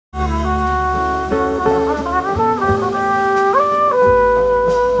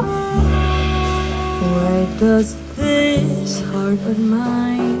Does this heart of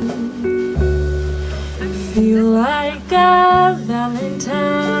mine feel like a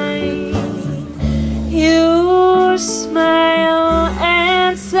valentine? You smile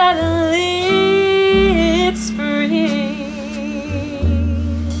and suddenly it's spring.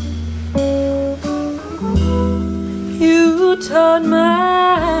 You taught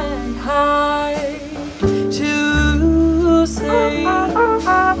my heart to sing.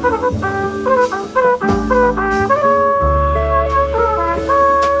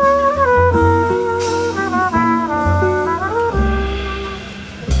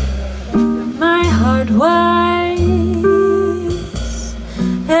 My heart was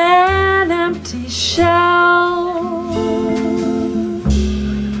an empty shell.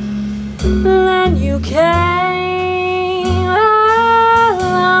 Then you came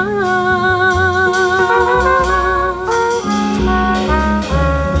along.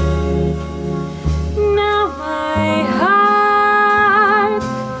 Now my heart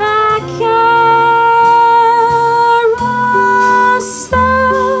a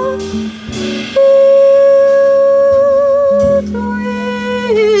carousel filled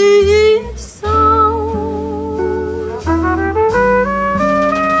with song.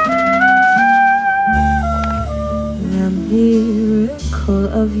 The miracle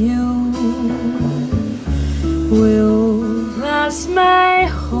of you will last my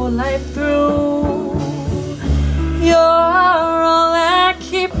whole life through. You're all I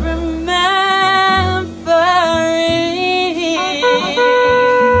keep remembering.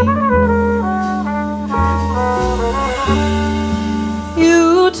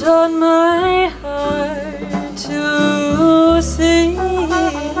 You taught my heart to sing.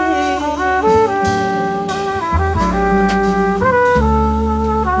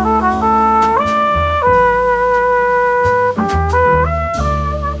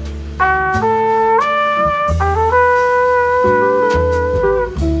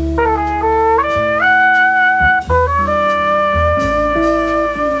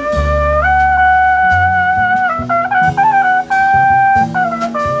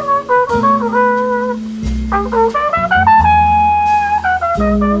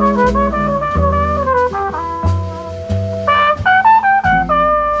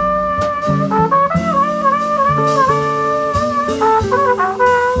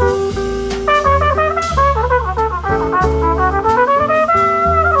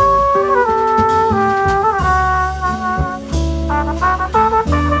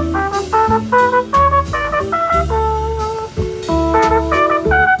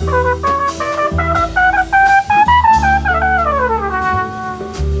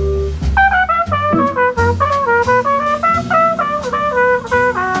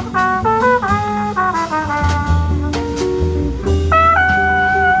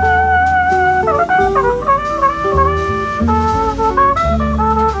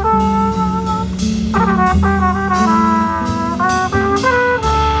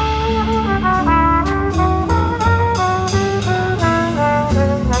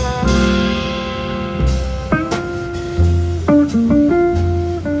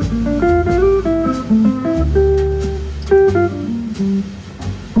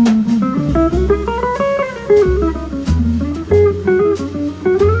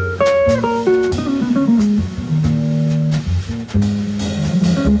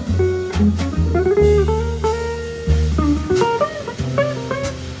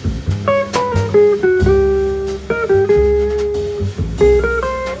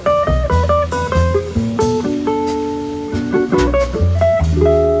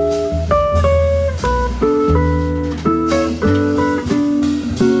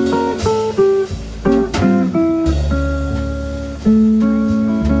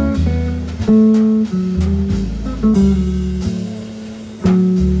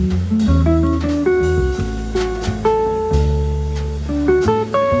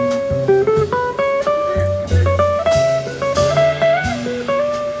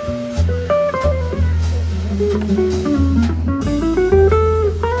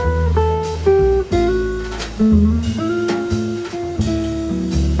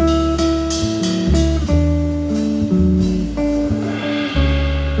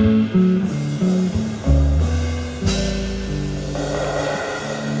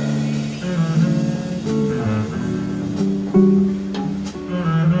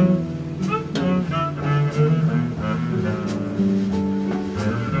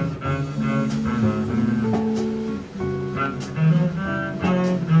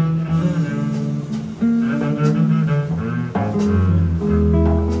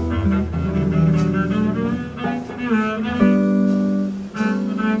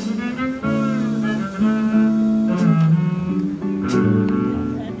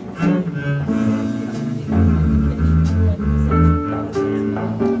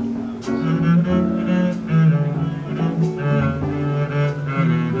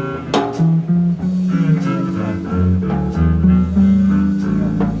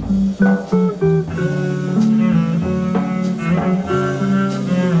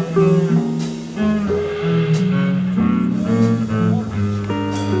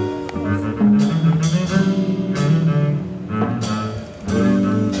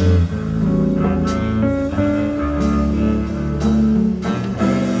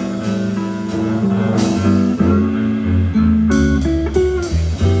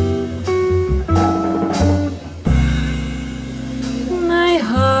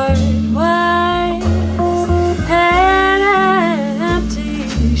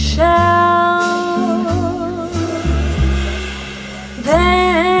 shell.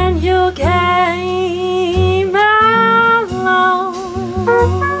 Then you came along.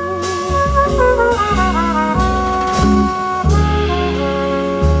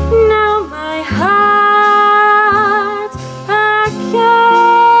 Now my heart a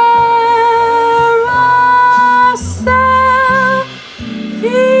carousel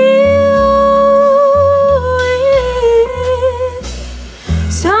filled with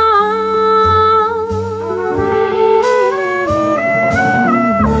song.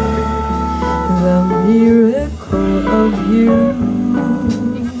 The miracle of you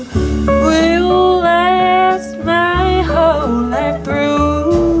will last my whole life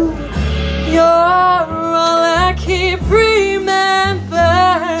through. You're all I keep remembering.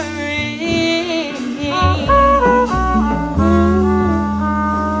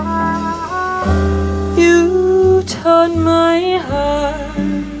 You taught my heart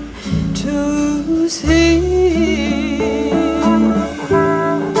to sing.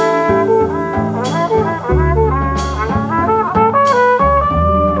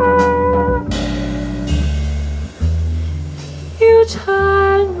 You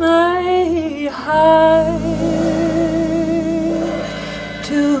taught my heart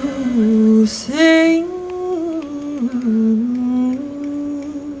to sing.